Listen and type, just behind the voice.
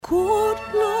Good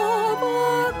love,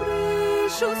 our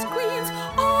gracious queens,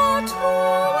 our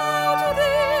true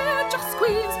outrageous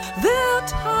queens, their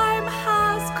time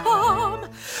has come.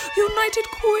 United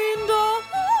Queendom.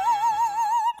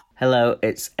 Hello,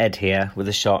 it's Ed here with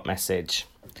a short message.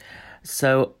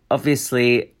 So,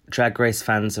 obviously, Drag Race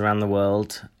fans around the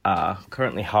world are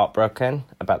currently heartbroken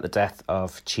about the death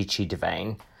of Chi Chi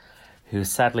DeVayne, who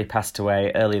sadly passed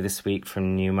away earlier this week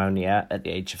from pneumonia at the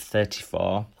age of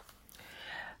 34.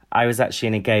 I was actually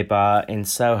in a gay bar in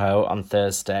Soho on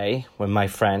Thursday when my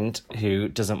friend, who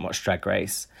doesn't watch Drag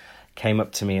Race, came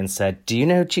up to me and said, "Do you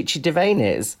know who Chi Chi DeVayne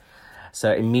is?"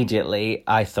 So immediately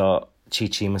I thought Chi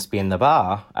Chi must be in the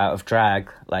bar, out of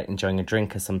drag, like enjoying a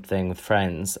drink or something with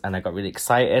friends. And I got really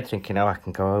excited, thinking, I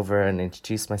can go over and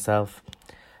introduce myself,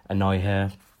 annoy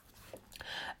her.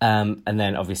 And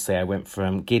then obviously I went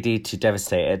from giddy to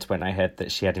devastated when I heard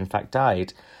that she had in fact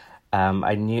died.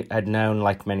 I'd known,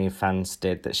 like many fans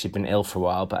did, that she'd been ill for a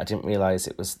while, but I didn't realise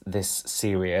it was this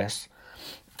serious.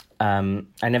 I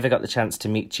never got the chance to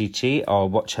meet Chi Chi or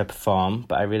watch her perform,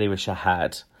 but I really wish I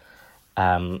had.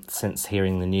 Since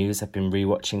hearing the news, I've been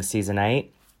rewatching season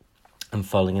 8 and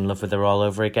falling in love with her all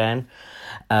over again.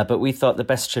 But we thought the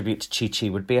best tribute to Chi Chi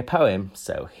would be a poem,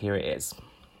 so here it is.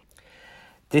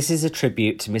 This is a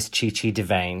tribute to Miss Chi Chi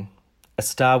DeVayne, a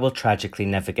star we'll tragically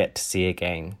never get to see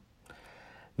again.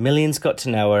 Millions got to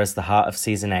know her as the heart of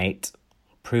season 8,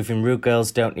 proving rude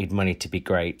girls don't need money to be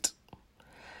great.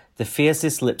 The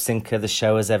fiercest lip syncer the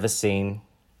show has ever seen,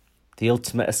 the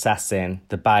ultimate assassin,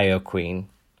 the bio queen.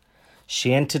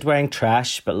 She entered wearing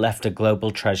trash, but left a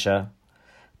global treasure,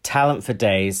 talent for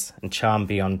days and charm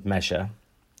beyond measure.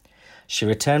 She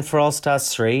returned for All Stars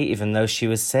 3, even though she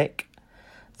was sick.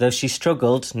 Though she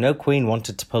struggled, no queen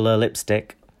wanted to pull her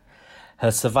lipstick.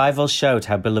 Her survival showed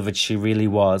how beloved she really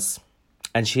was.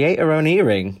 And she ate her own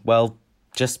earring, well,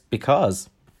 just because.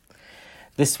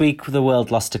 This week, the world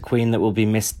lost a queen that will be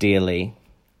missed dearly.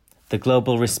 The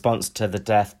global response to the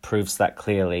death proves that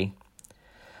clearly.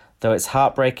 Though it's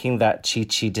heartbreaking that Chi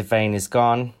Chi DeVayne is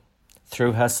gone,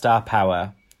 through her star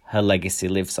power, her legacy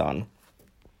lives on.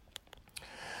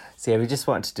 So yeah, we just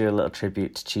wanted to do a little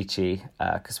tribute to Chi Chi,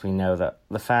 because we know that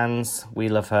the fans, we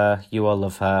love her, you all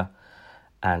love her,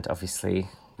 and obviously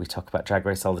we talk about Drag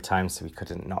Race all the time, so we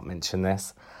couldn't not mention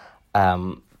this.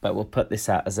 But we'll putting this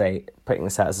out as a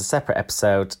separate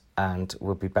episode, and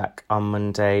we'll be back on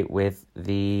Monday with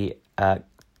the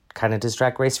Canada's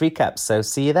Drag Race recap. So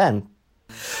see you then.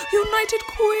 United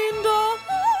Queendom.